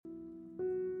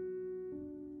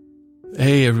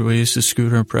Hey everybody, this is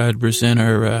Scooter. I'm proud to present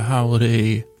our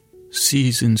holiday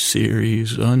season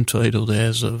series, untitled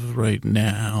as of right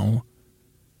now.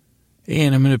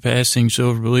 And I'm going to pass things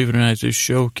over. Believe it or not, this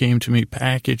show came to me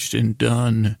packaged and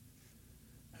done.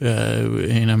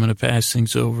 And I'm going to pass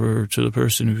things over to the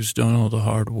person who's done all the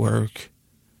hard work.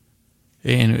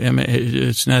 And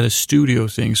it's not a studio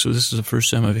thing, so this is the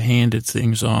first time I've handed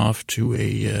things off to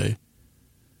a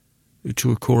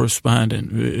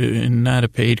correspondent, and not a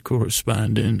paid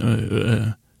correspondent,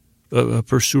 a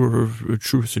pursuer of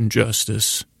truth and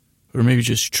justice, or maybe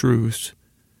just truth.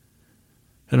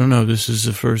 I don't know. This is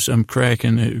the first I'm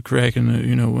cracking.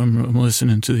 I'm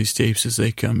listening to these tapes as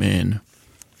they come in.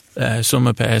 So I'm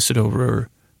gonna pass it over,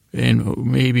 and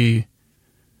maybe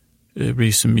there'll be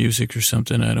some music or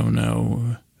something. I don't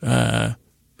know. But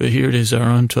here it is, our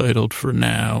Untitled for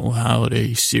Now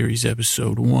Holiday Series,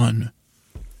 Episode 1.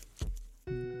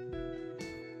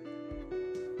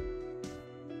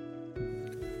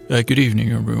 Good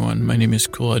evening, everyone. My name is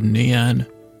Claude, and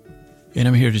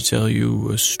I'm here to tell you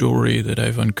a story that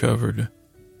I've uncovered.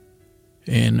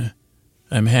 And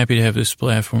I'm happy to have this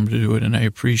platform to do it, and I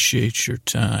appreciate your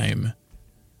time.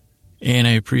 And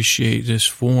I appreciate this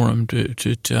forum to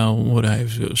tell what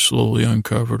I've slowly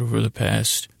uncovered over the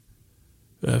past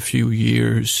few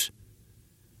years.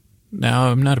 Now,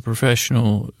 I'm not a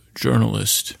professional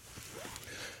journalist.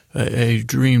 I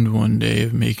dreamed one day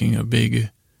of making a big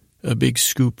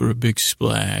scoop or a big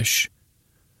splash,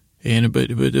 but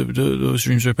those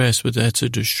dreams are past. But that's a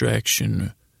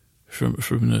distraction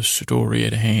from the story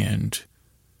at hand.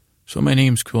 So my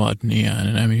name's Claude,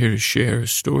 and I'm here to share a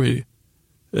story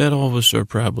that all of us are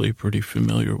probably pretty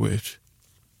familiar with,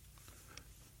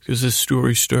 because this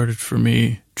story started for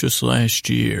me just last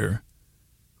year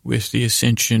with the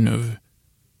ascension of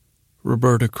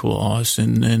Roberta Claus,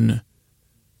 and then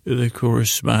the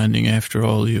corresponding, after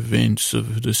all the events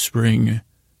of the spring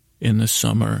and the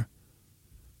summer,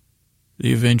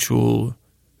 the eventual,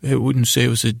 I wouldn't say it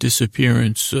was a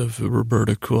disappearance of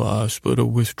Roberta Claus, but a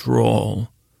withdrawal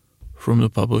from the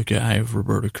public eye of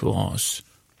Roberta Claus.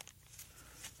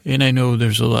 And I know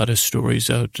there's a lot of stories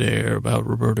out there about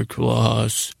Roberta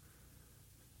Claus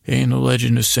and the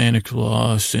legend of Santa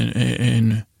Claus,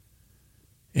 and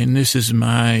this is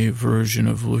my version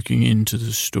of looking into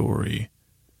the story.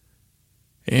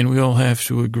 And we all have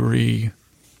to agree,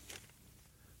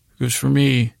 because for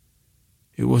me,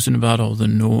 it wasn't about all the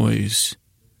noise.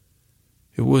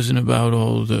 It wasn't about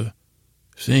all the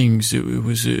things. It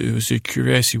was a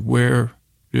curiosity. Where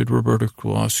did Roberta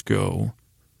Claus go,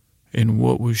 and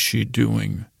what was she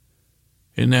doing?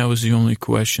 And that was the only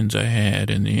questions I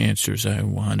had and the answers I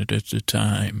wanted at the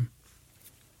time.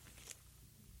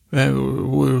 There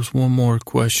was one more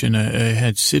question I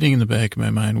had sitting in the back of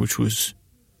my mind, which was,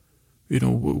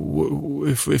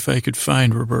 if I could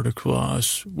find Roberta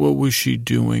Claus, what was she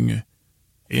doing,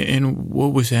 and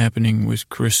what was happening with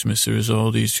Christmas? There's all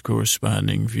these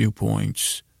corresponding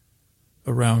viewpoints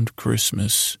around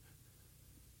Christmas,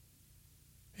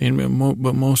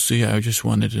 but mostly I just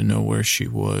wanted to know where she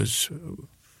was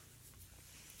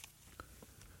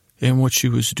and what she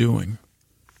was doing,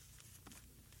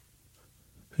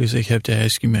 because I kept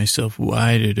asking myself,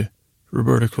 why did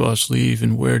Roberta Claus leave,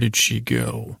 and where did she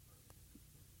go?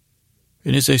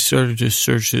 And as I started to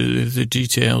search, the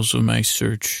details of my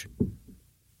search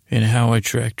and how I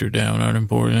tracked her down aren't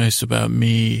important. It's about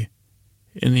me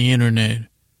and the internet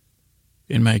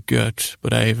and my gut.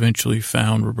 But I eventually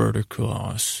found Roberta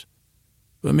Claus.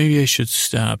 But maybe I should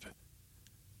stop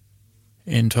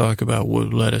and talk about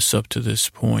what led us up to this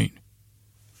point.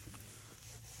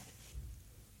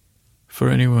 For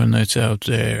anyone that's out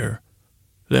there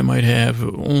that might have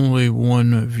only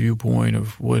one viewpoint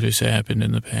of what has happened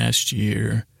in the past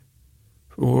year,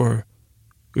 or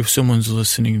if someone's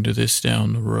listening to this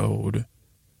down the road,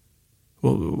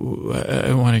 well,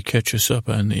 I want to catch us up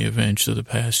on the events of the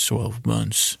past 12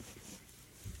 months.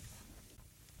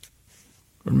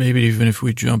 Or maybe even if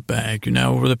we jump back,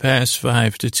 now over the past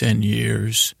 5 to 10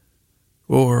 years,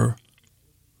 or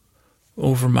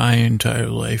over my entire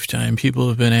lifetime, people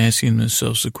have been asking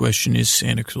themselves the question, is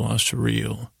Santa Claus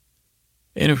real?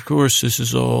 And of course, this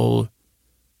is all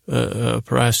a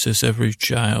process every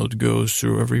child goes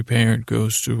through, every parent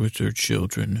goes through with their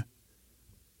children.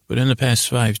 But in the past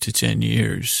 5 to 10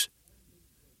 years,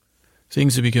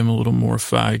 things have become a little more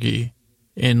foggy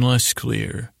and less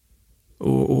clear,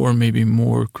 or maybe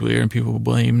more clear, and people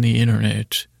blame the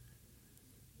internet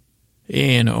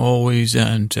and always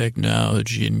on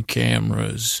technology and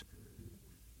cameras.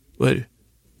 But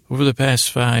over the past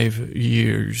 5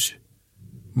 years,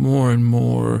 more and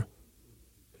more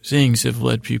things have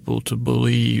led people to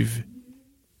believe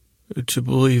to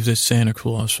believe that Santa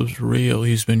Claus was real.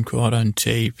 He's been caught on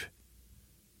tape.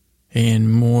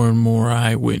 And more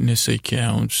eyewitness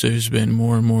accounts. There's been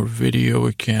more and more video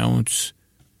accounts.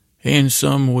 And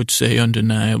some would say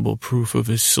undeniable proof of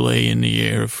his sleigh in the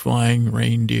air, flying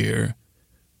reindeer,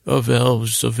 of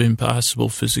elves, of impossible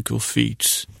physical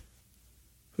feats,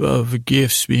 of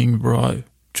gifts being brought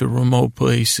to remote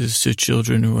places to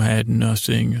children who had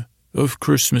nothing, of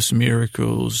Christmas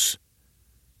miracles.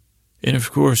 And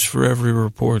of course, for every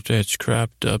report that's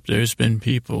cropped up, there's been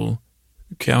people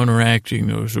counteracting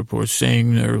those reports,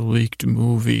 saying they're leaked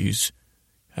movies,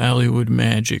 Hollywood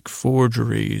magic,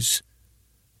 forgeries,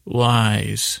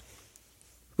 lies.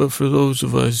 But for those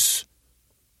of us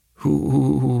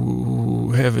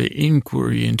who have an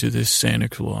inquiry into this Santa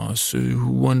Claus, who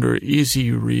wonder, is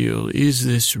he real? Is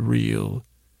this real?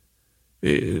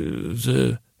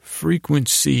 The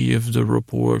frequency of the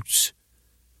reports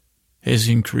has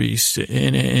increased,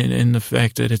 and the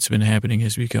fact that it's been happening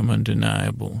has become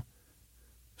undeniable.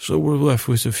 So we're left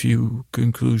with a few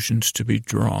conclusions to be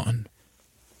drawn.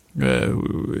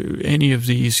 Any of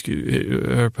these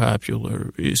are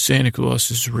popular. Santa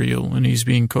Claus is real, and he's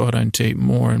being caught on tape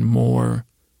more and more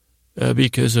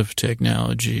because of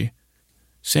technology.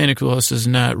 Santa Claus is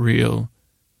not real,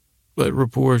 but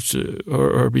reports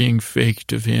are being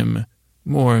faked of him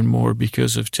more and more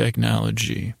because of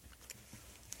technology.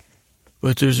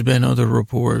 But there's been other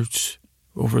reports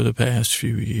over the past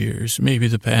few years, maybe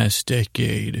the past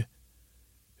decade,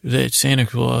 that Santa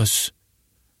Claus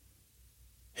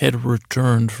had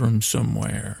returned from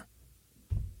somewhere,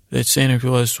 that Santa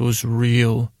Claus was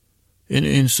real.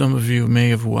 And some of you may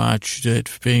have watched that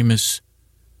famous,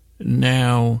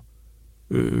 now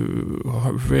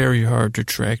very hard to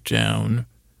track down,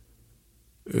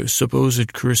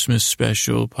 supposed Christmas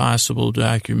special, possible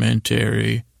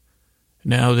documentary.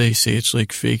 Now they say it's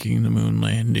like faking the moon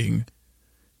landing,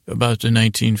 about the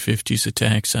 1950s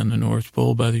attacks on the North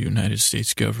Pole by the United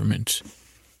States government.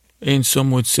 And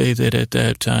some would say that at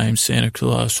that time Santa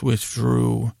Claus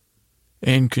withdrew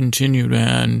and continued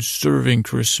on serving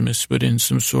Christmas, but in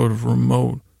some sort of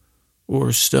remote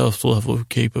or stealth level of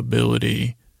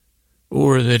capability,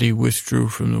 or that he withdrew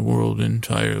from the world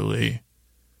entirely.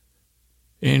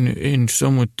 And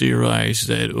some would theorize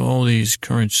that all these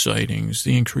current sightings,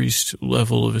 the increased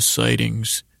level of his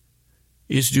sightings,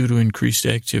 is due to increased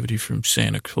activity from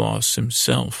Santa Claus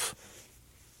himself.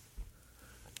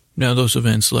 Now, those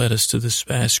events led us to this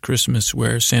past Christmas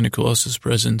where Santa Claus's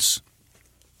presence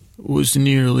was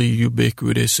nearly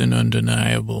ubiquitous and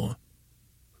undeniable.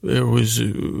 There was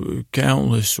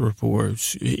countless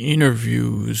reports,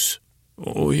 interviews.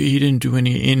 He didn't do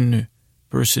any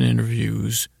in-person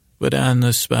interviews, but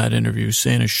on-the-spot interviews,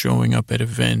 Santa showing up at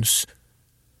events.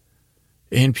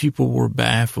 And people were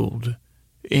baffled,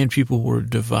 and people were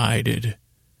divided.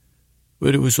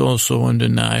 But it was also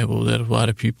undeniable that a lot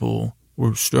of people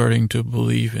were starting to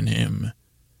believe in him.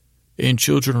 And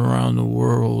children around the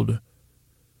world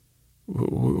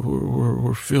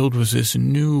were filled with this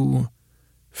new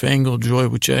fangled joy,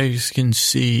 which I can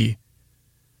see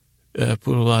put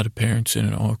a lot of parents in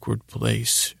an awkward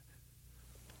place.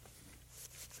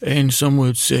 And some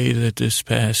would say that this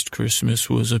past Christmas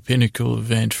was a pinnacle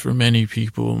event for many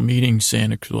people, meeting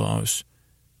Santa Claus,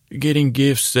 getting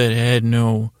gifts that had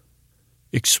no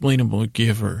explainable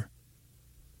giver.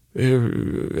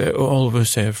 All of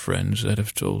us have friends that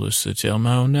have told us the tale.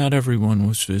 Now, not everyone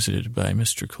was visited by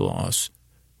Mr. Claus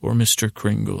or Mr.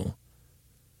 Kringle,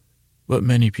 but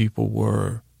many people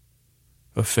were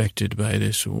affected by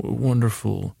this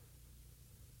wonderful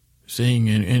thing,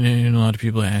 and a lot of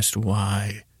people asked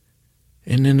why.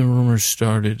 And then the rumors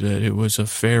started that it was a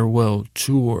farewell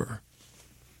tour.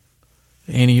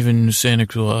 And even Santa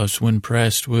Claus, when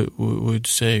pressed, would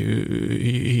say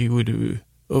he would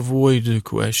avoid the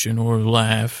question or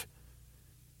laugh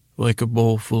like a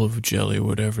bowl full of jelly,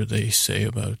 whatever they say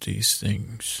about these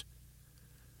things.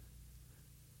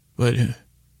 But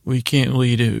we can't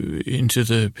lead into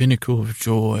the pinnacle of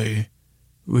joy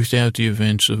without the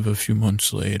events of a few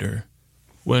months later,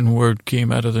 when word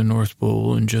came out of the North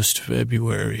Pole in just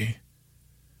February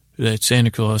that Santa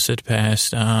Claus had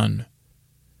passed on.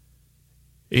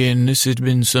 And this had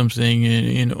been something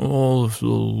in all of the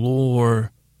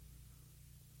lore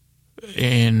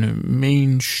and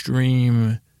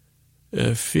mainstream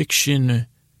fiction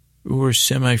or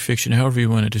semi-fiction, however you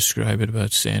want to describe it,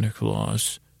 about Santa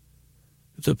Claus.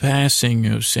 The passing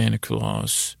of Santa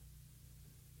Claus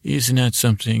is not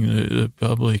something the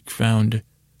public found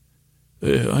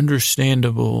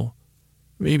understandable,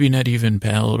 maybe not even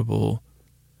palatable,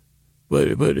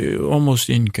 but almost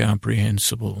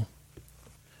incomprehensible.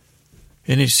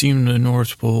 And it seemed the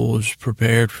North Pole was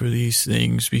prepared for these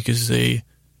things because they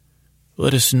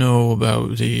let us know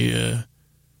about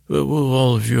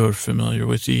all of you are familiar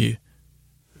with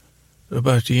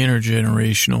about the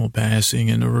intergenerational passing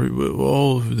and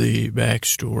all of the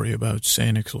backstory about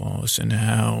Santa Claus and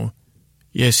how,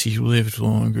 yes, he lived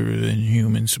longer than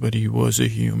humans, but he was a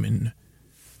human.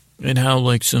 And how,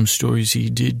 like some stories, he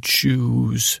did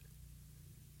choose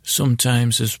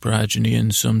sometimes his progeny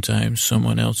and sometimes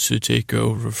someone else to take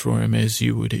over for him as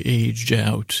he would age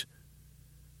out.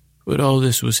 But all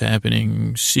this was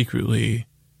happening secretly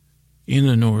in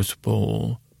the North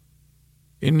Pole.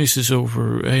 And this is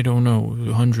over, I don't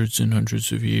know, hundreds and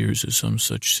hundreds of years or some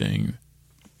such thing.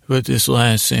 But this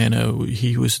last Santa,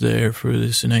 he was there for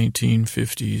this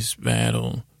 1950s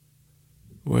battle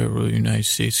where the United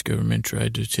States government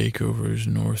tried to take over his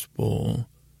North Pole.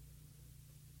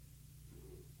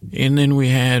 And then we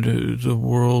had the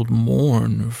world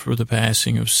mourn for the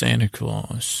passing of Santa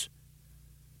Claus.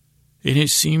 And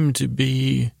it seemed to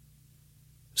be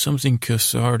something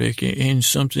cathartic and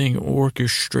something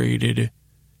orchestrated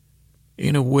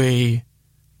in a way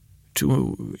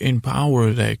to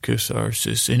empower that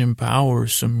catharsis and empower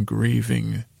some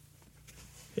grieving.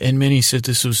 And many said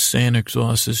this was Santa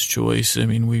Claus's choice. I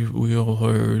mean, we all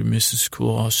heard Mrs.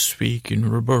 Claus speak and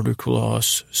Roberta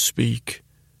Claus speak.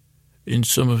 And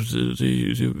some of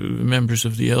the members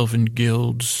of the Elven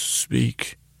Guilds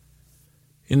speak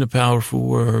in the powerful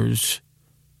words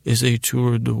as they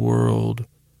toured the world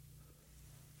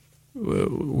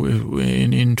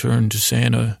in intern to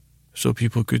Santa so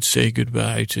people could say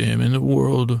goodbye to him. And the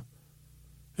world,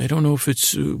 I don't know if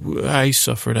it's, I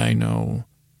suffered, I know,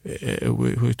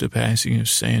 with the passing of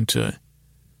Santa.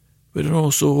 But it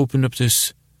also opened up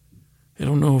this, I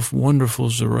don't know if wonderful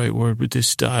is the right word, but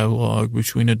this dialogue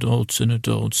between adults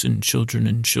and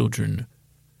children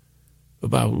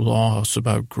about loss,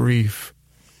 about grief,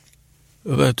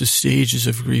 about the stages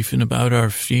of grief and about our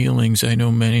feelings. I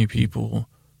know many people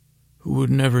who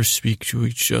would never speak to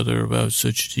each other about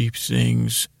such deep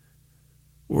things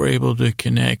were able to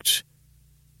connect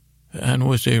on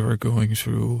what they were going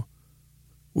through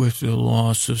with the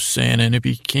loss of Santa. And it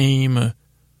became a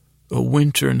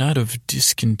winter not of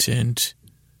discontent,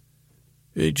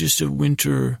 just a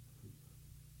winter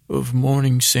of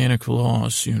mourning Santa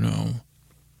Claus, you know.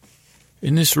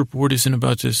 And this report isn't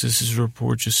about this. This is a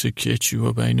report just to catch you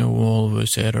up. I know all of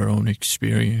us had our own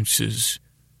experiences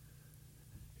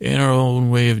and our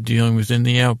own way of dealing with it, and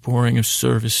the outpouring of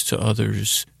service to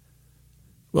others.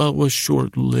 While it was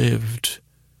short-lived,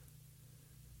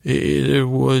 there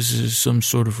was some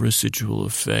sort of residual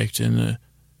effect, and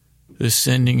the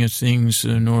sending of things to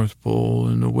the North Pole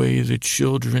and the way the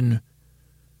children,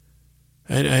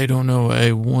 I don't know,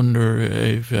 I wonder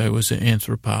if I was an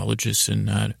anthropologist and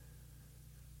not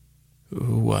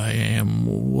who I am,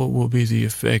 what will be the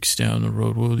effects down the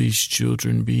road? Will these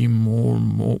children be more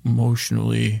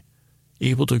emotionally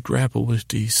able to grapple with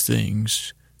these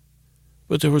things?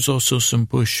 But there was also some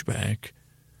pushback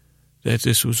that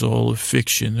this was all a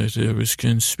fiction, that there was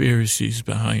conspiracies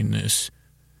behind this,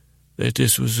 that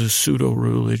this was a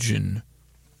pseudo-religion.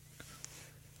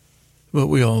 But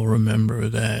we all remember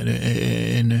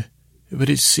that. But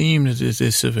it seemed that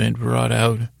this event brought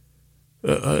out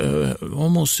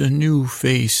almost a new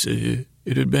face. It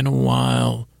had been a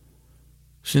while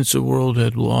since the world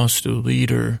had lost a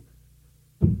leader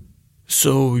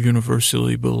so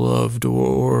universally beloved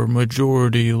or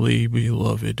majoritarily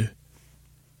beloved.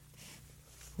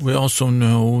 We also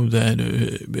know that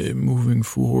moving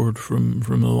forward from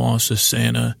the loss of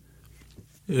Santa,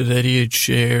 that he had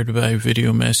shared by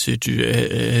video message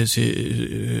at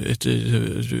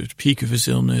the peak of his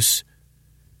illness,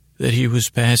 that he was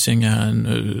passing on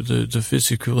the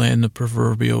physical and the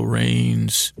proverbial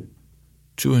reins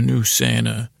to a new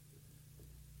Santa.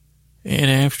 And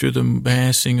after the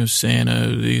passing of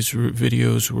Santa, these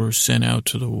videos were sent out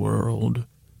to the world.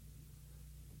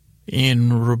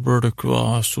 And Roberta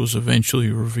Claus was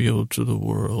eventually revealed to the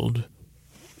world.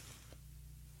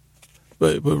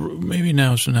 But maybe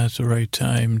now's not the right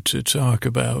time to talk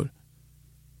about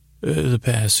the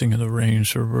passing of the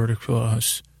reins of Roberta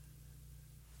Claus.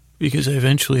 Because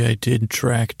eventually I did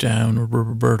track down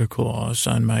Roberta Claus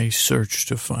on my search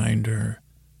to find her.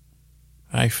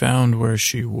 I found where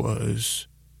she was.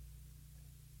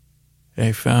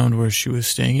 I found where she was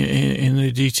staying, and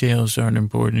the details aren't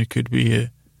important. It could be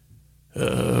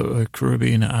a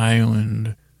Caribbean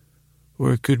island,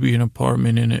 or it could be an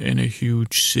apartment in a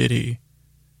huge city.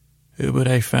 But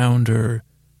I found her,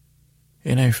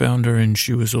 and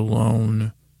she was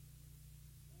alone.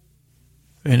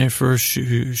 And at first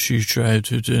she tried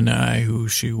to deny who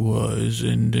she was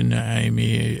and deny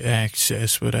me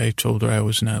access, but I told her I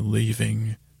was not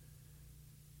leaving.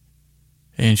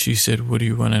 And she said, what do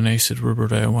you want? And I said,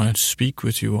 Roberta, I want to speak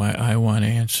with you. I want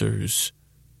answers.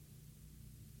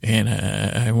 And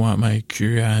I want my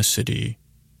curiosity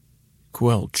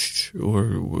quelched,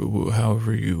 or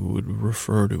however you would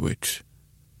refer to it.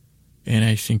 And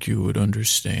I think you would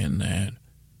understand that.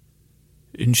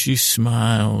 And she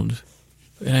smiled.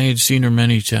 And I had seen her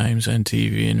many times on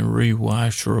TV and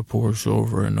rewatched her reports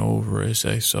over and over as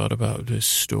I thought about this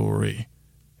story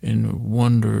and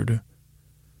wondered,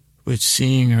 but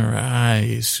seeing her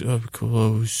eyes up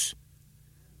close,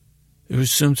 there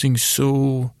was something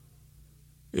so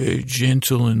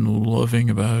gentle and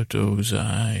loving about those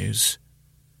eyes.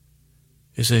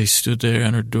 As I stood there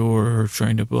on her door,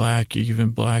 trying to block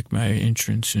my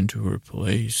entrance into her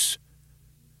place,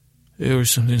 there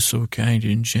was something so kind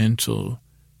and gentle.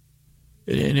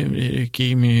 And it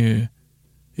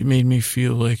made me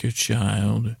feel like a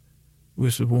child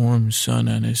with the warm sun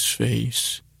on his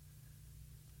face.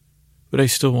 But I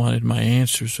still wanted my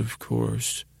answers, of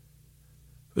course.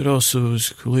 But also it was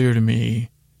clear to me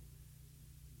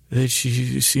that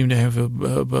she seemed to have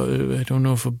I don't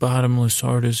know if a bottomless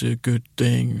heart is a good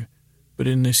thing, but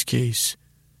in this case,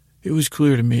 it was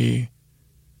clear to me,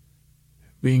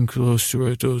 being close to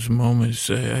her at those moments,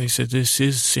 I said, this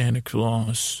is Santa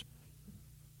Claus.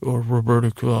 Or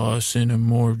Roberta Claus in a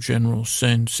more general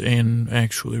sense, and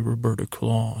actually Roberta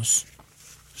Claus.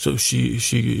 So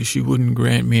she wouldn't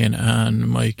grant me an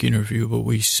on-mic interview, but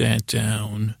we sat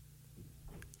down.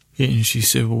 And she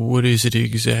said, well, what is it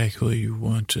exactly you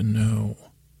want to know?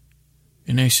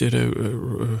 And I said,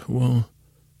 well,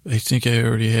 I think I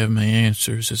already have my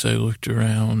answers as I looked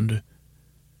around.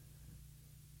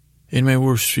 And my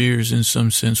worst fears, in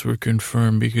some sense, were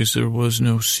confirmed because there was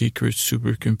no secret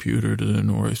supercomputer to the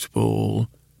North Pole.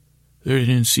 There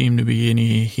didn't seem to be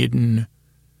any hidden,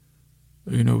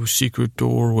 secret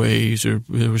doorways, or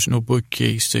there was no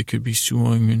bookcase that could be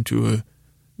swung into a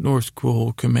North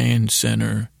Pole command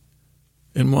center.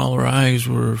 And while her eyes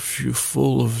were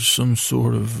full of some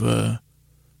sort of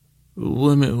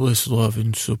limitless love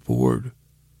and support,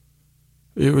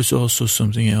 there was also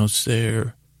something else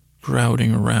there,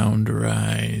 crowding around her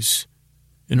eyes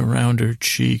and around her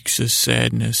cheeks, a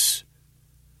sadness.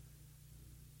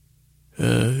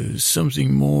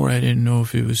 Something more. I didn't know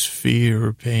if it was fear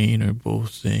or pain or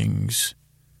both things,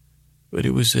 but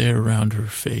it was there around her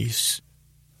face.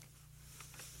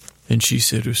 And she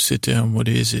said, oh, sit down, what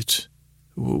is it?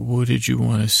 What did you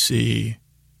want to see?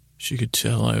 She could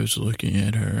tell I was looking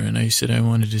at her, and I said, I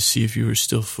wanted to see if you were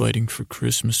still fighting for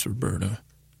Christmas, Roberta.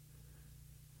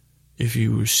 If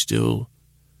you were still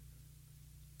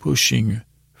pushing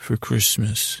for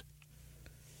Christmas.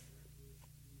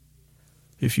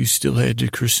 If you still had the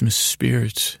Christmas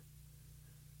spirit.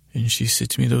 And she said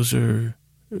to me, those are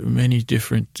many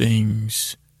different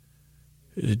things.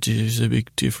 There's a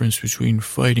big difference between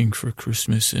fighting for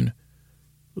Christmas and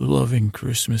loving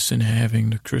Christmas and having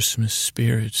the Christmas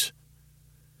spirit.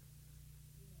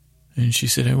 And she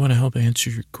said, I want to help answer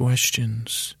your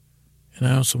questions. And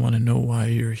I also want to know why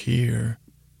you're here.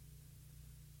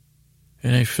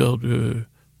 And I felt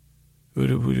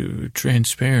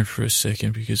transparent for a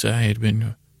second because I had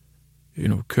been,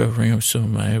 covering up some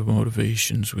of my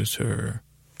motivations with her.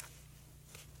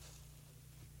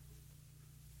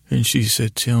 And she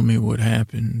said, tell me what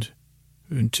happened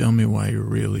and tell me why you're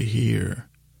really here.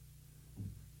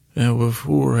 Now,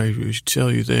 before I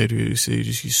tell you that,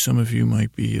 some of you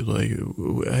might be like,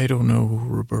 I don't know who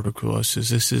Roberta Claus is.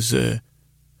 This is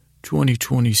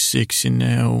 2026, and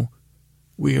now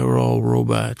we are all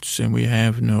robots, and we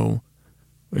have no,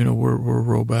 we're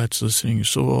robots listening.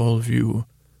 So all of you,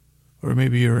 or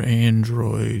maybe you're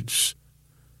androids,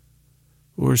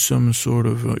 or some sort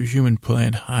of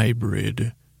human-plant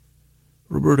hybrid.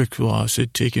 Roberta Claus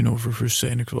had taken over for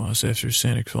Santa Claus after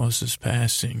Santa Claus's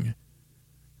passing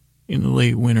in the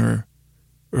late winter,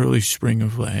 early spring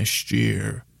of last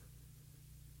year.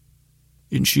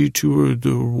 And she toured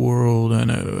the world on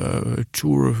a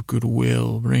tour of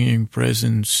goodwill, bringing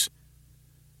presents,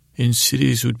 and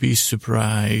cities would be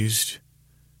surprised,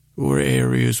 or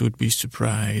areas would be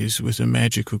surprised with a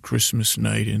magical Christmas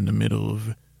night in the middle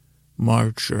of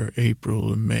March or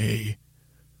April or May,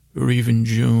 or even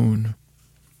June.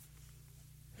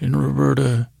 And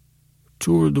Roberta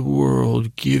toured the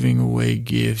world, giving away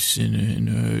gifts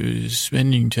and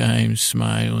spending time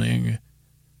smiling.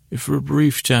 For a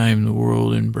brief time, the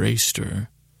world embraced her.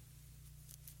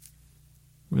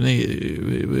 But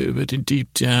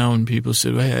deep down, people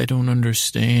said, I don't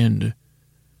understand.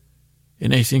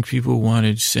 And I think people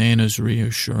wanted Santa's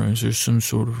reassurance or some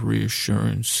sort of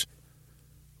reassurance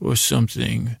or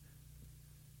something.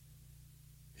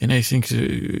 And I think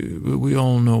that we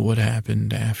all know what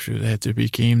happened after that. There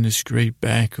became this great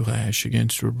backlash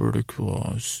against Roberta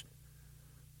Claus.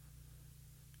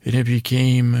 And it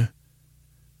became...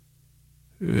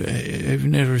 I've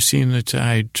never seen the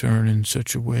tide turn in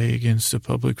such a way against a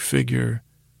public figure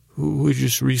who had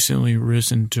just recently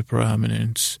risen to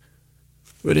prominence.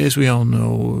 But as we all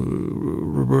know,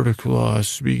 Roberta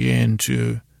Claus began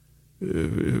to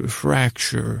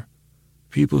fracture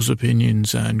people's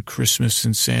opinions on Christmas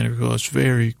and Santa Claus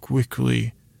very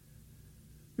quickly.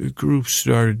 Groups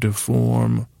started to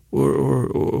form,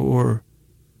 or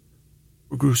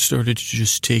groups started to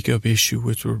just take up issue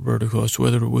with Roberta Claus,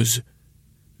 whether it was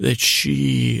that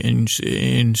she and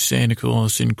Santa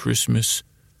Claus and Christmas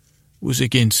was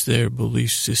against their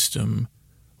belief system,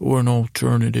 or an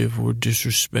alternative, or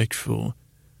disrespectful,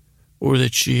 or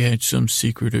that she had some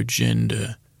secret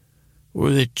agenda, or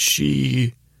that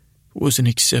she wasn't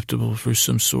acceptable for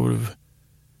some sort of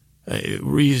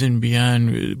reason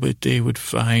beyond, but they would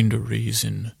find a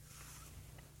reason.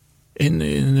 And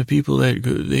the people that,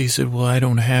 they said, well, I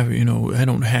don't have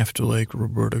to like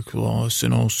Roberta Claus.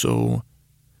 And also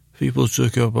people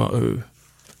took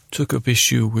up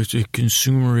issue with the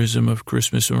consumerism of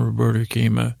Christmas, and Roberta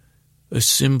became a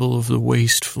symbol of the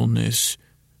wastefulness.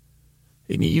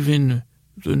 And even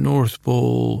the North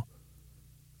Pole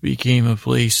became a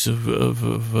place of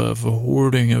a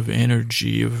hoarding of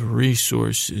energy, of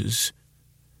resources.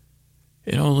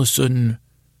 And all of a sudden,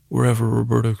 wherever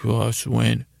Roberta Claus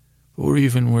went, or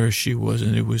even where she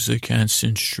wasn't, it was a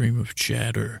constant stream of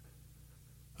chatter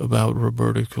about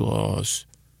Roberta Claus.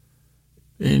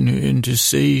 And to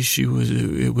say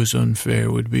it was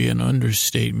unfair would be an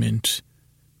understatement.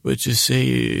 But to say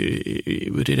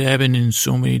it happened in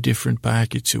so many different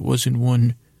pockets, it wasn't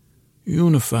one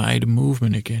unified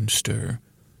movement against her,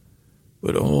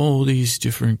 but all these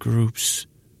different groups,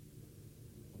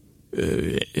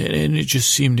 and it just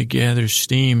seemed to gather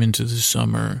steam into the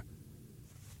summer.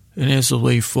 And as the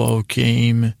late fall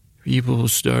came, people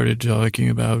started talking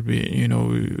about,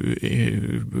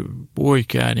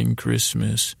 boycotting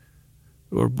Christmas,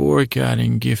 or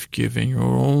boycotting gift giving,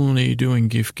 or only doing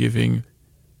gift giving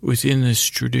within this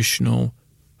traditional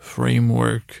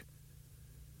framework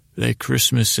that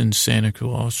Christmas and Santa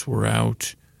Claus were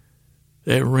out,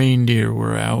 that reindeer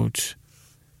were out,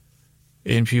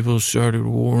 and people started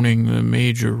warning the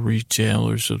major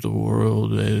retailers of the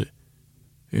world that,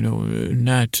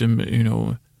 not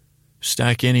to,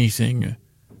 stock anything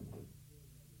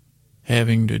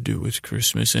having to do with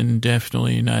Christmas, and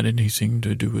definitely not anything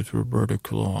to do with Roberta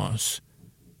Claus.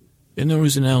 And there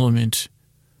was an element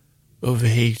of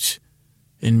hate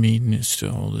and meanness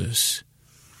to all this.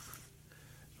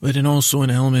 But then also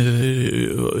an element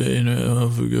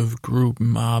of group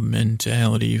mob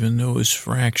mentality, even though it was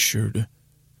fractured.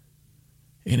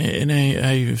 And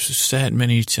I've sat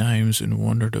many times and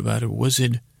wondered about it. Was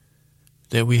it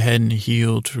that we hadn't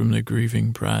healed from the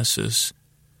grieving process?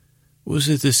 Was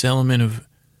it this element of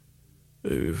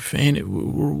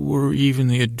were even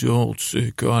the adults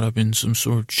caught up in some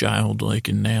sort of childlike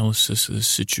analysis of the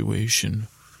situation?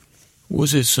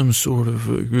 Was it some sort of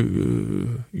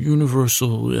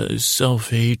universal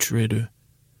self-hatred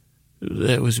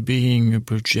that was being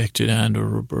projected onto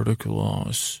Roberta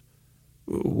Claus?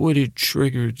 What had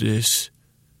triggered this?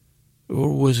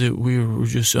 Or was it we were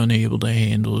just unable to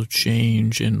handle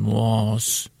change and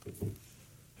loss?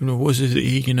 Was it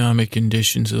the economic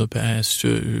conditions of the past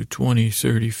 20,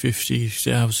 30, 50,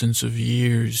 thousands of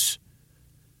years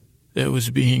that was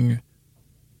being...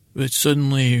 But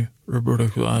suddenly Roberta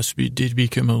Claus did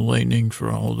become a lightning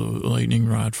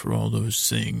rod for all those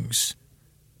things.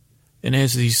 And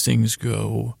as these things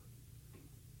go,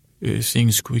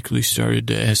 things quickly started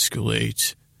to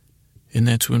escalate. And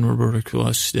that's when Roberta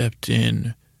Claus stepped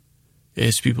in.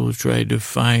 As people tried to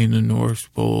find the North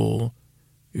Pole,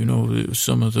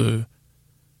 some of the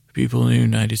people in the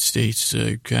United States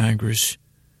Congress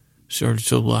started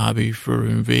to lobby for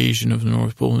invasion of the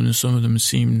North Pole, and some of them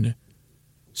seemed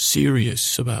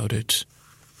serious about it.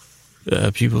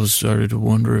 People started to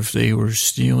wonder if they were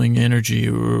stealing energy,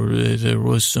 or there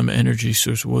was some energy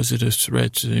source. Was it a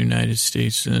threat to the United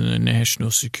States and the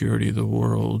national security of the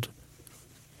world?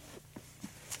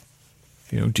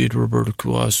 Did Roberta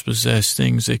Claus possess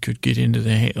things that could get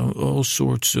into all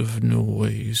sorts of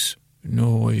noise?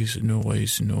 Noise.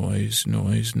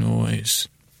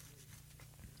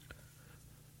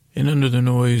 And under the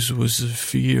noise was the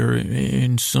fear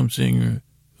and something,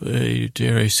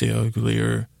 dare I say,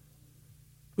 uglier.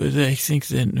 But I think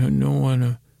that no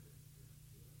one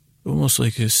almost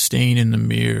like a stain in the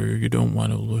mirror you don't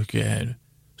want to look at.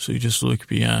 So you just look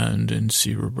beyond and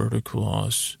see Roberta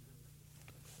Claus.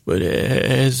 But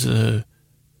as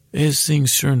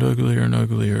things turned uglier and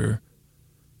uglier,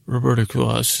 Roberta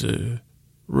Claus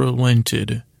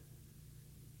relented.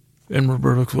 And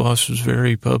Roberta Claus was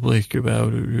very public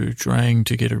about trying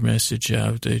to get her message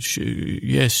out that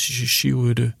she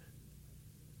would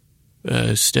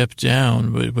step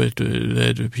down, but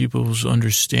that people's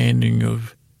understanding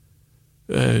of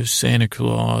Santa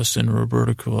Claus and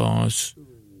Roberta Claus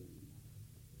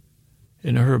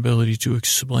and her ability to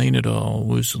explain it all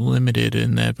was limited,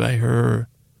 and that by her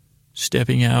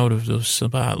stepping out of the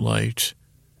spotlight,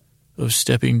 of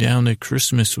stepping down, that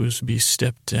Christmas was to be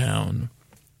stepped down.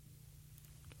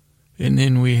 And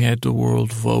then we had the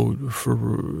world vote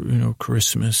for,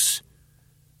 Christmas,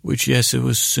 which, yes, it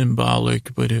was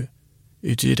symbolic, but it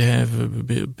did have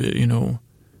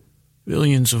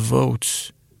billions of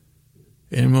votes,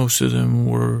 and most of them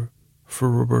were for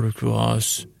Roberta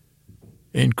Claus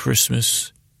and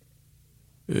Christmas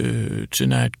to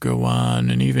not go on,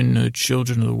 and even the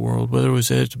children of the world, whether it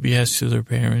was at the behest of their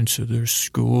parents or their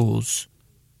schools.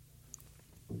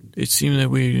 It seemed that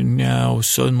we now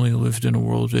suddenly lived in a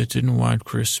world that didn't want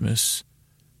Christmas,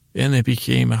 and that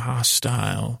became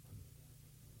hostile.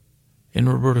 And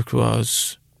Roberta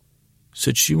Claus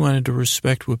said she wanted to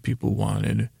respect what people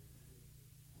wanted,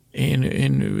 and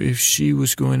if she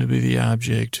was going to be the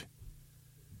object,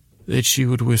 that she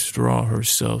would withdraw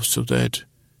herself so that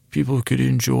people could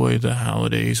enjoy the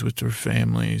holidays with their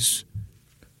families,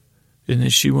 and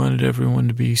that she wanted everyone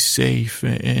to be safe,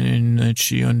 and that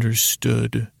she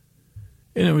understood.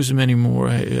 And there was many more.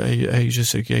 I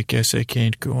guess I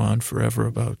can't go on forever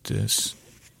about this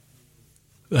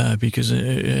because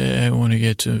I want to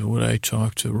get to what I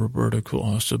talked to Roberta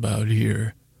Claus about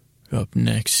here, up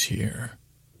next here.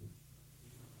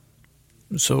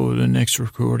 So the next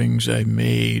recordings I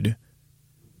made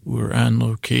were on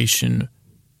location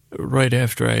right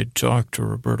after I had talked to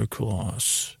Roberta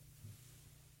Claus.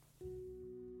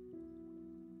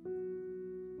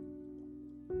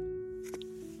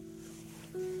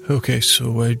 Okay,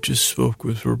 so I just spoke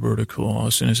with Roberta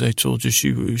Claus, and as I told you,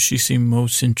 she seemed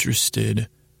most interested,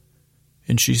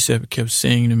 and she kept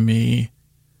saying to me,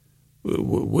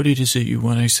 what it is that you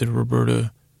want? I said,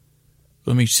 Roberta,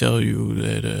 let me tell you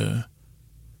that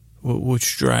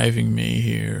what's driving me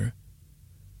here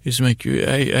is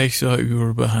I thought you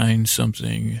were behind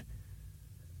something,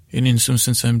 and in some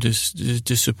sense I'm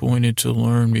disappointed to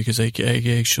learn, because I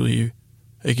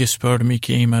guess part of me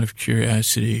came out of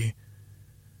curiosity.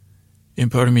 And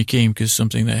part of me came because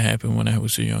something that happened when I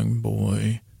was a young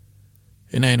boy.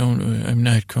 And I'm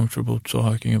not comfortable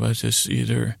talking about this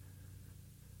either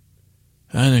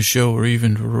on the show or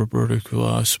even to Roberta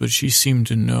Claus, but she seemed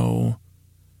to know,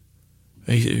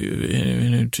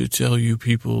 and to tell you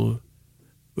people,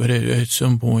 but at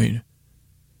some point,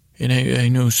 and I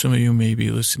know some of you may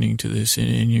be listening to this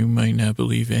and you might not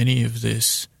believe any of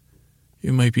this.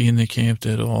 You might be in the camp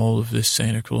that all of this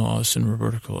Santa Claus and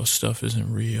Roberta Claus stuff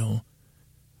isn't real.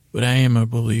 But I am a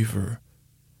believer,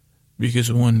 because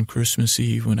one Christmas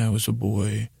Eve when I was a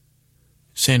boy,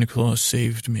 Santa Claus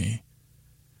saved me.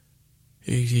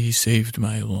 He saved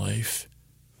my life.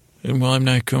 And while I'm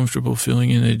not comfortable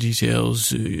filling in the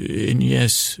details, and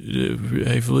yes,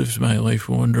 I've lived my life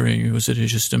wondering, was it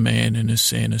just a man in a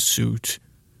Santa suit?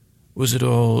 Was it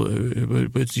all,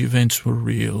 but the events were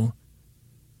real.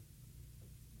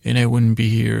 And I wouldn't be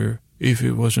here if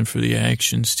it wasn't for the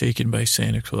actions taken by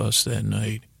Santa Claus that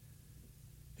night.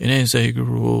 And as I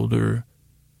grew older,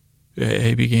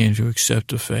 I began to accept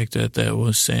the fact that that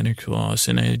was Santa Claus,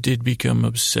 and I did become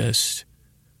obsessed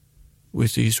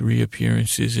with these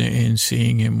reappearances and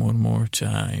seeing him one more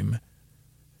time.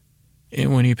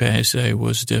 And when he passed, I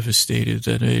was devastated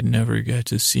that I never got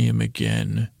to see him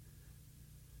again.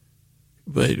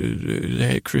 But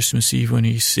that Christmas Eve when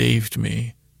he saved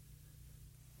me,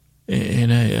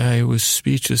 and I was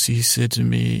speechless, he said to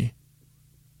me,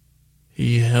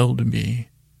 he held me.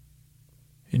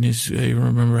 And I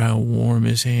remember how warm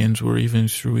his hands were, even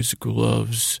through his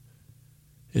gloves,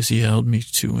 as he held me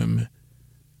to him.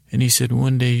 And he said,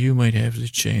 one day you might have the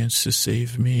chance to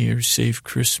save me or save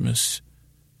Christmas.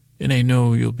 And I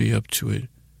know you'll be up to it.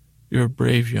 You're a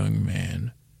brave young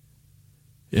man.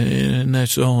 And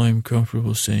that's all I'm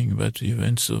comfortable saying about the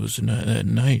events of that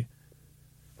night.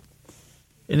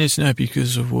 And it's not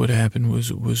because of what happened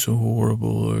was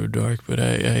horrible or dark, but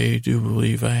I do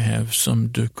believe I have some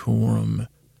decorum.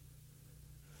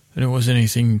 And it wasn't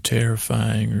anything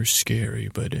terrifying or scary,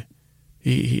 but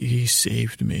he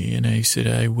saved me. And I said,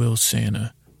 I will,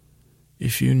 Santa.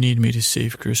 If you need me to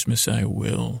save Christmas, I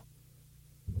will.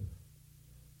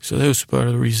 So that was part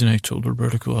of the reason I told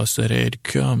Roberta Claus that I had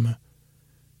come.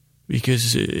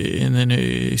 Because, and then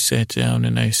I sat down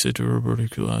and I said to Roberta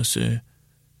Claus, I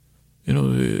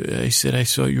said, I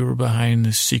thought you were behind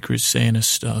the Secret Santa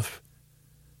stuff.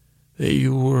 That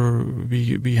you were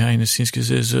behind the scenes, because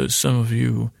there's some of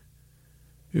you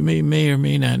may or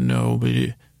may not know, but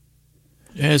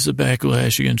as the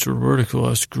backlash against Roberta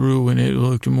Claus grew and it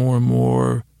looked more and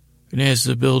more, and as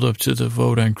the build-up to the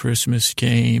vote on Christmas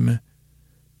came,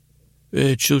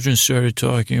 children started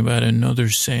talking about another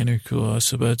Santa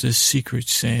Claus, about this Secret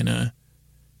Santa.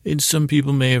 And some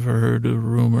people may have heard the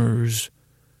rumors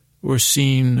or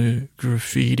seen the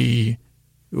graffiti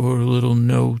or little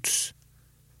notes.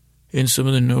 And some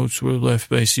of the notes were left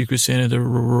by Secret Santa. There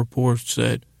were reports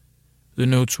that the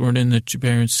notes weren't in the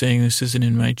parents saying, this isn't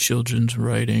in my children's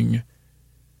writing.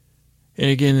 And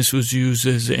again, this was used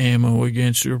as ammo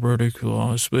against Roberta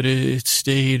Claus, but it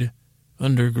stayed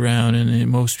underground, and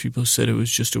most people said it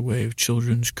was just a way of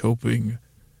children's coping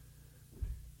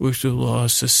with the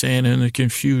loss of Santa and the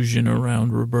confusion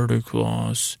around Roberta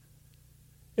Claus.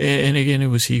 And again, it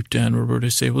was heaped on Roberta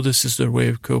to say, well, this is their way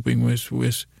of coping with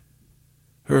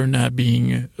her not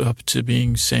being up to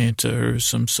being Santa or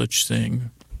some such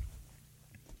thing.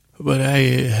 But I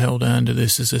held on to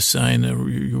this as a sign that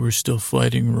you were still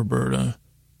fighting Roberta,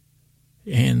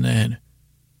 and that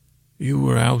you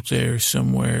were out there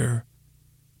somewhere,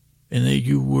 and that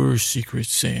you were Secret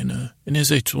Santa. And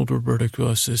as I told Roberta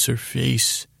Claus this, her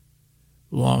face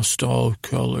lost all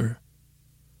color.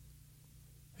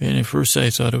 And at first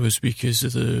I thought it was because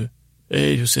of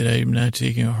I said I'm not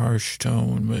taking a harsh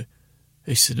tone, but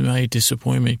I said my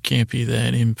disappointment can't be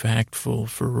that impactful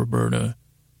for Roberta.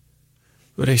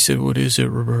 But I said, what is it,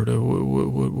 Roberta?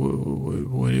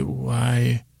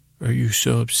 Why are you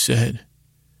so upset?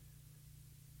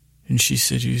 And she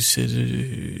said,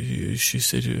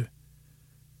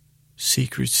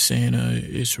 Secret Santa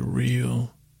is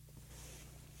real.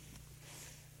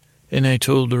 And I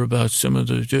told her about some of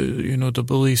the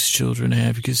beliefs children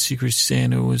have, because Secret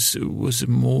Santa was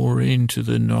more into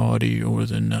the naughty or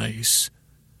the nice,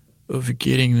 of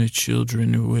getting the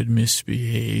children who had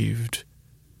misbehaved.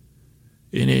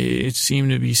 And it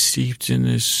seemed to be steeped in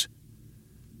this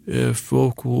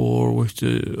folklore with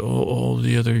all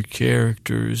the other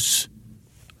characters,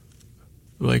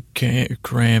 like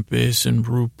Krampus and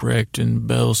Ruprecht and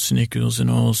Belsnickels and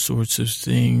all sorts of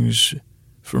things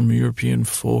from European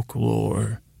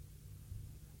folklore.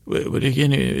 But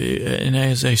again, and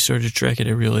as I started to track it,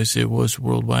 I realized it was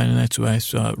worldwide, and that's why I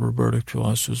thought Roberta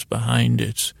Claus was behind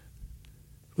it.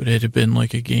 But it had been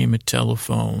like a game of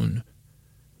telephone,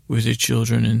 with the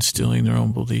children instilling their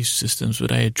own belief systems, but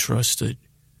I had trusted.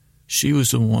 She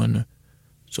was the one.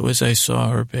 So as I saw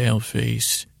her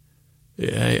pale-faced,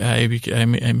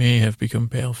 I may have become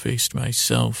pale-faced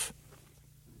myself.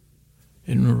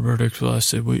 And Roberta Claus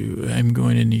said, I'm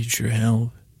going to need your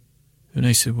help. And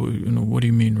I said, what do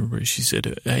you mean, Roberta? She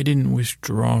said, I didn't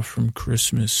withdraw from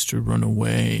Christmas to run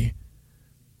away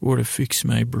or to fix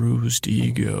my bruised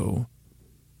ego,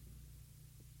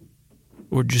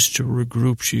 or just to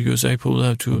regroup. She goes, I pulled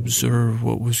out to observe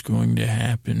what was going to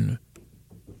happen,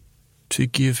 to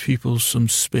give people some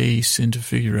space and to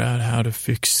figure out how to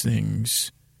fix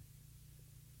things.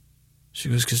 She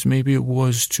goes, because maybe it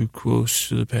was too close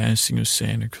to the passing of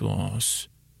Santa Claus.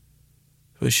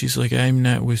 But she's like, I'm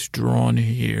not withdrawn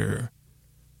here.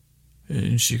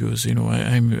 And she goes,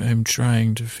 I'm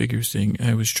trying to figure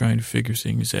I was trying to figure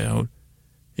things out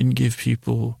and give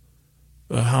people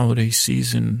a holiday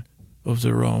season of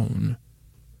their own.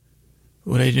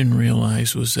 What I didn't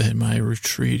realize was that my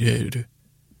retreat had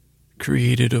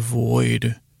created a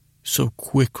void so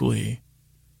quickly.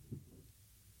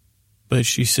 But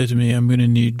she said to me, I'm going to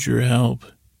need your help,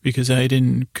 because I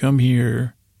didn't come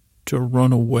here to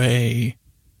run away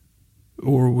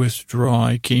or withdraw.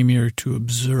 I came here to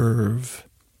observe,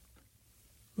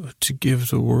 to give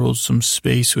the world some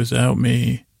space without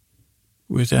me,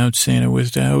 without Santa,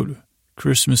 without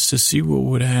Christmas, to see what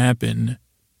would happen,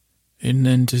 and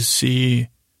then to see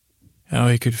how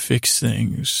I could fix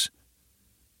things.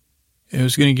 I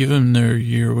was going to give them their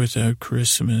year without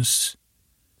Christmas,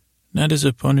 not as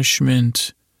a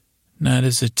punishment, not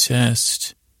as a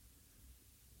test,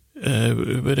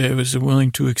 but I was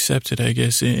willing to accept it, I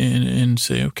guess, and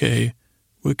say, okay,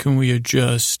 what can we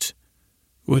adjust?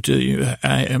 My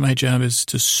job is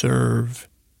to serve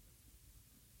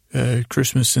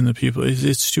Christmas and the people.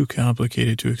 It's too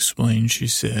complicated to explain, she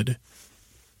said.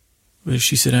 But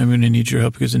she said, I'm going to need your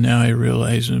help, because now I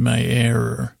realize my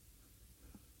error.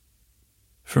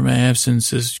 For my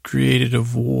absence has created a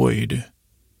void,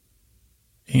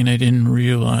 and I didn't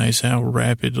realize how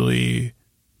rapidly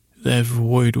that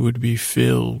void would be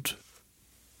filled.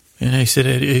 And I said,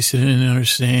 I didn't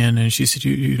understand. And she said,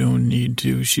 you don't need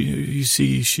to. You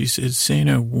see, she said,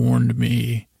 Santa warned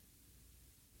me,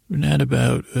 not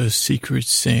about a secret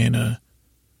Santa,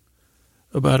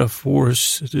 about a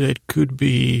force that could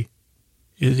be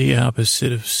the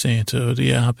opposite of Santa, or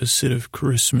the opposite of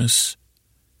Christmas.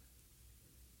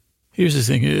 Here's the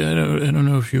thing. I don't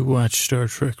know if you watch Star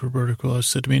Trek. Roberta Claus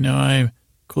said to me, now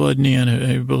Claude Neon,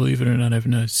 I believe it or not, I've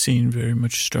not seen very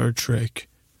much Star Trek.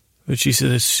 But she said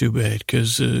that's too bad,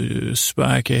 because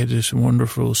Spock had this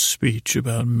wonderful speech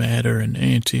about matter and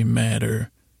antimatter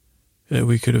that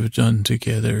we could have done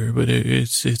together. But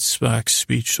it's Spock's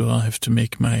speech, so I'll have to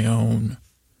make my own.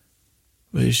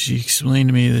 But she explained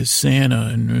to me that Santa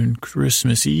and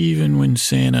Christmas, even when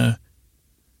Santa,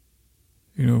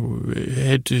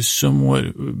 had to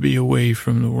somewhat be away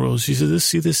from the world, she said,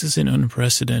 this isn't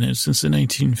unprecedented. Since the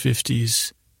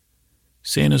 1950s,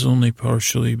 Santa's only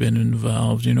partially been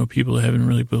involved. People haven't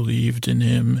really believed in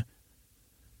him.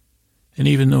 And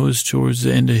even though it was towards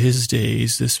the end of his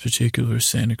days, this particular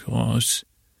Santa Claus,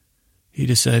 he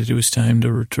decided it was time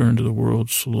to return to the world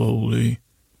slowly.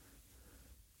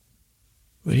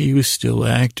 But he was still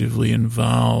actively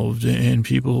involved, and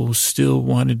people still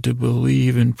wanted to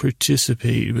believe and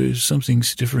participate. But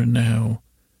something's different now.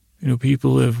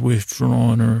 People have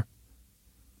withdrawn, or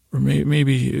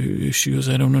maybe she goes,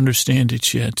 I don't understand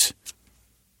it yet.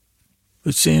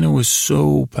 But Santa was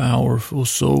so powerful,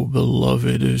 so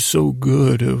beloved, so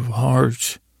good of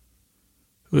heart.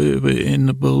 And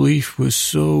the belief was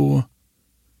so,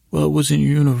 it wasn't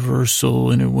universal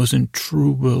and it wasn't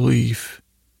true belief.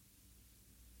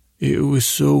 It was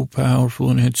so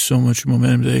powerful and had so much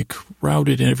momentum that it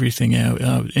crowded everything out.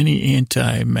 Any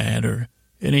anti-matter,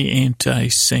 any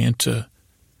anti-Santa.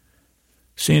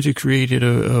 Santa created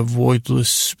a voidless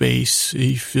space.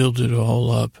 He filled it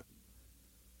all up.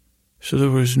 So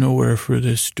there was nowhere for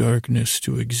this darkness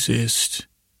to exist.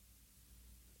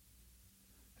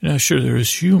 Now, sure, there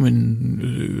is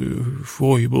human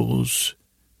foibles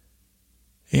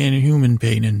and human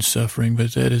pain and suffering,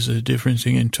 but that is a different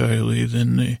thing entirely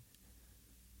than the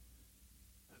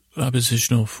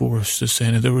oppositional force to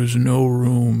Santa. There was no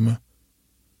room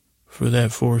for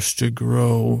that force to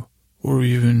grow or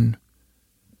even...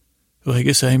 Well, I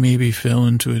guess I maybe fell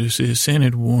into it. Santa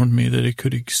had warned me that it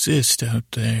could exist out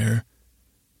there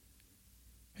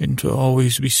and to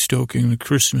always be stoking the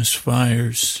Christmas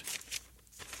fires.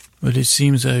 But it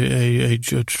seems I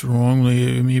judged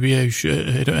wrongly. Maybe I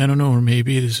should. I don't know, or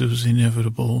maybe this was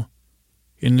inevitable.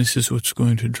 And this is what's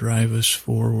going to drive us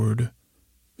forward,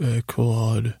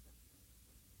 Claude.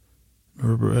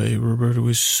 Roberta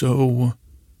was so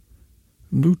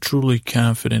neutrally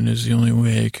confident is the only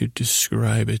way I could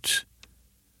describe it.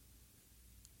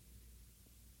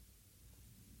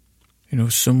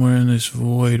 Somewhere in this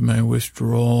void, my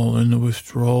withdrawal and the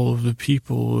withdrawal of the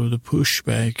people or the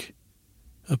pushback,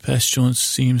 a pestilence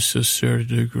seems to have started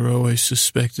to grow. I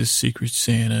suspect the Secret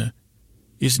Santa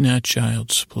is not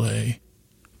child's play.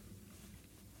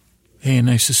 And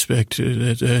I suspect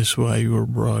that that's why you were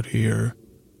brought here.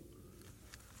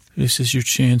 This is your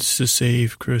chance to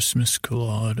save Christmas,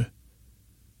 Claude.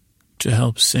 To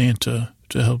help Santa,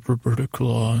 to help Roberta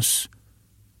Claus.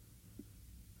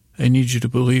 I need you to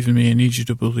believe in me. I need you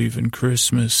to believe in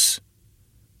Christmas.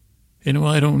 And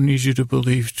while I don't need you to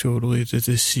believe totally that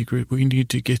this secret, we need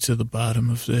to get to the bottom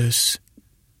of this.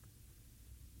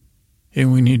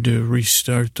 And we need to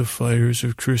restart the fires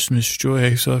of Christmas joy.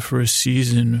 I thought for a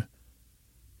season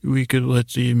we could let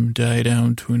them die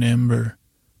down to an ember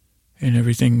and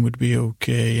everything would be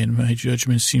okay. And my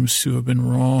judgment seems to have been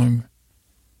wrong.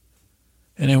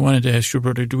 And I wanted to ask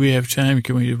Roberta, do we have time?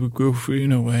 Can we go for,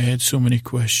 I had so many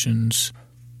questions.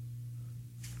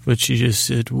 But she just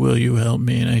said, will you help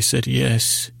me? And I said,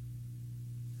 yes.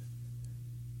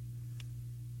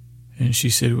 And she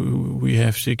said, we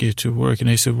have to get to work. And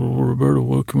I said, well, Roberta,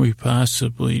 what can we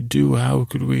possibly do? How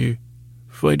could we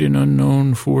fight an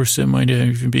unknown force that might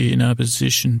even be in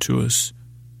opposition to us?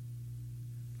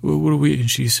 Well, what do we? And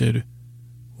she said,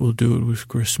 we'll do it with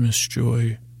Christmas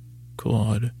joy,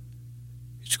 Claude.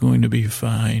 It's going to be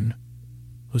fine.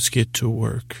 Let's get to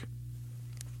work.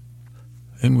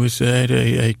 And with that,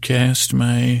 I cast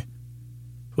my...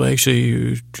 Well,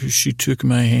 actually, she took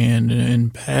my hand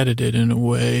and patted it in a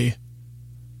way.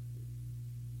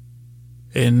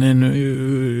 And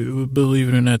then, believe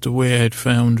it or not, the way I'd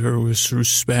found her was through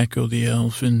Spackle the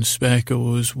elf, and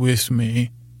Spackle was with me.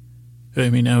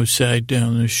 Outside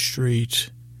down the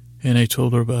street. And I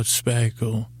told her about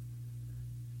Spackle.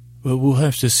 But we'll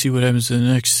have to see what happens. The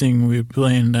next thing we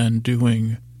planned on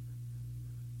doing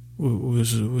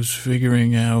was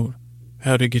figuring out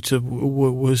how to get to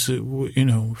what was it,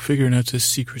 figuring out the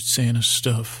Secret Santa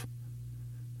stuff.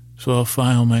 So I'll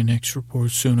file my next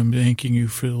report soon. I'm thanking you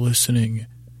for listening.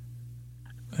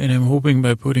 And I'm hoping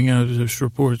by putting out this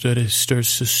report that it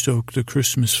starts to stoke the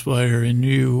Christmas fire in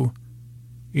you,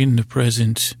 in the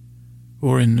present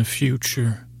or in the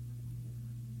future.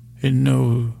 And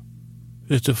know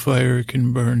that the fire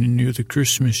can burn in you the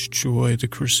Christmas joy, the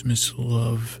Christmas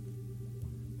love,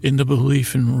 in the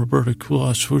belief in Roberta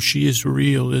Claus, for she is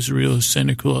real as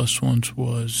Santa Claus once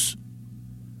was.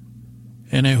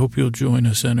 And I hope you'll join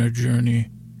us on our journey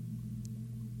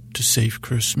to save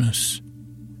Christmas.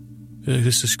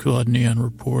 This is Claude Neon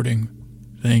reporting.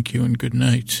 Thank you and good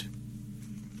night.